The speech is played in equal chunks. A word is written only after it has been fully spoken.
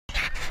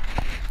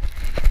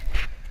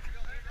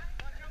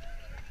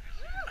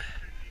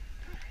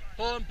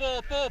Pull and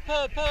pull, pull,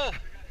 pull, pull.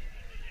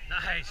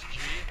 Nice, G.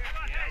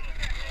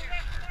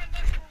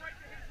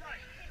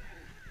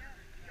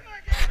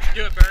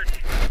 Do it, Bert.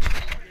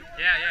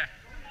 Yeah, yeah.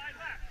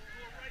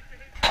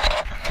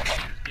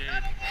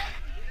 Good.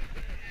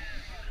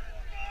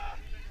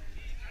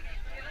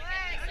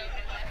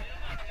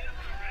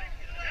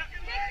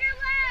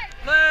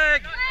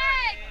 Leg!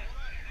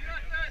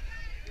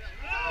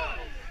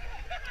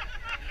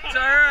 It's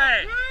all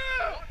right.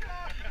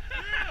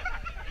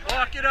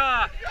 Walk it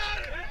off.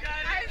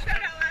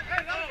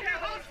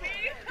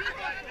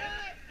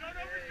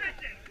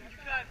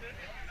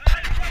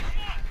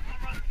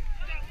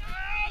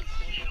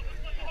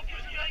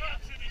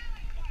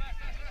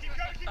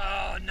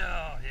 Oh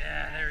no,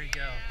 yeah, there you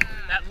go.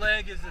 That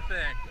leg is the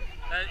thing.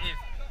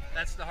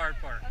 That's the hard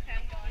part. Okay,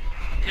 I'm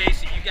going.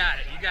 Casey, you got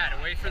it, you got it.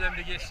 Wait for them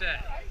to get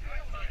set.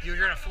 You're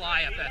gonna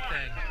fly up that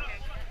thing.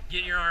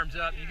 Get your arms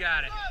up, you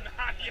got it.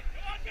 I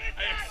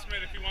asked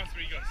Smith if he wants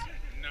me, he goes,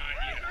 not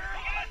yet.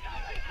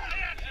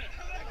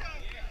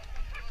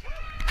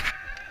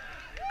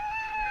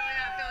 Really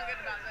not feeling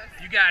good about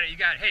this. You got it, you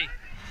got it. Hey,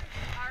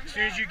 as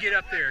soon as you get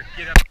up there,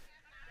 get up.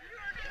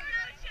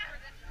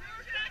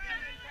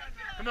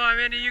 Come on,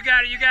 Mindy, you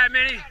got it,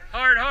 Mindy.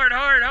 Hard, hard,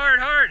 hard, hard,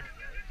 hard.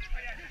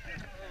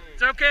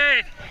 It's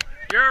okay.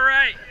 You're all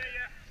right.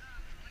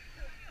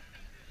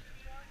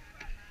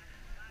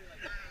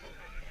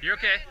 You're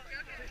okay.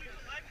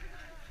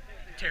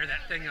 Tear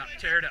that thing up.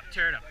 Tear it up.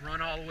 Tear it up.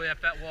 Run all the way up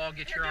that wall.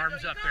 Get your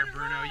arms up there,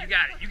 Bruno. You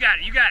got it. You got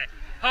it. You got it.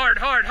 Hard,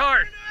 hard,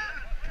 hard.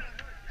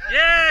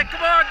 Yeah,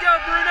 come on, go,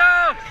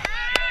 Bruno.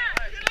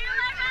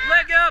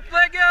 Leg up,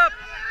 leg up.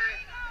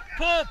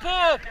 Pull,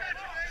 pull.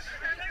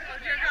 Oh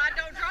dear God,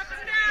 don't drop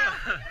us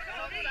down.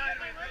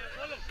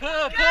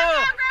 Pull, pull.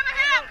 Grab a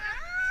hip.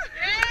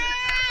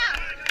 Yeah.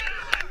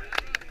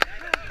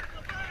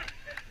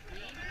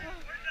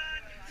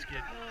 Let's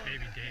get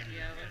maybe Davey.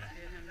 Yeah, let's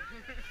get him.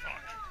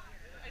 Fuck.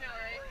 I know,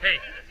 right? Hey,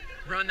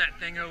 run that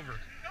thing over.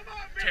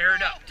 Tear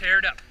it up, tear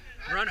it up.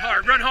 Run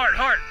hard,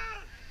 hard.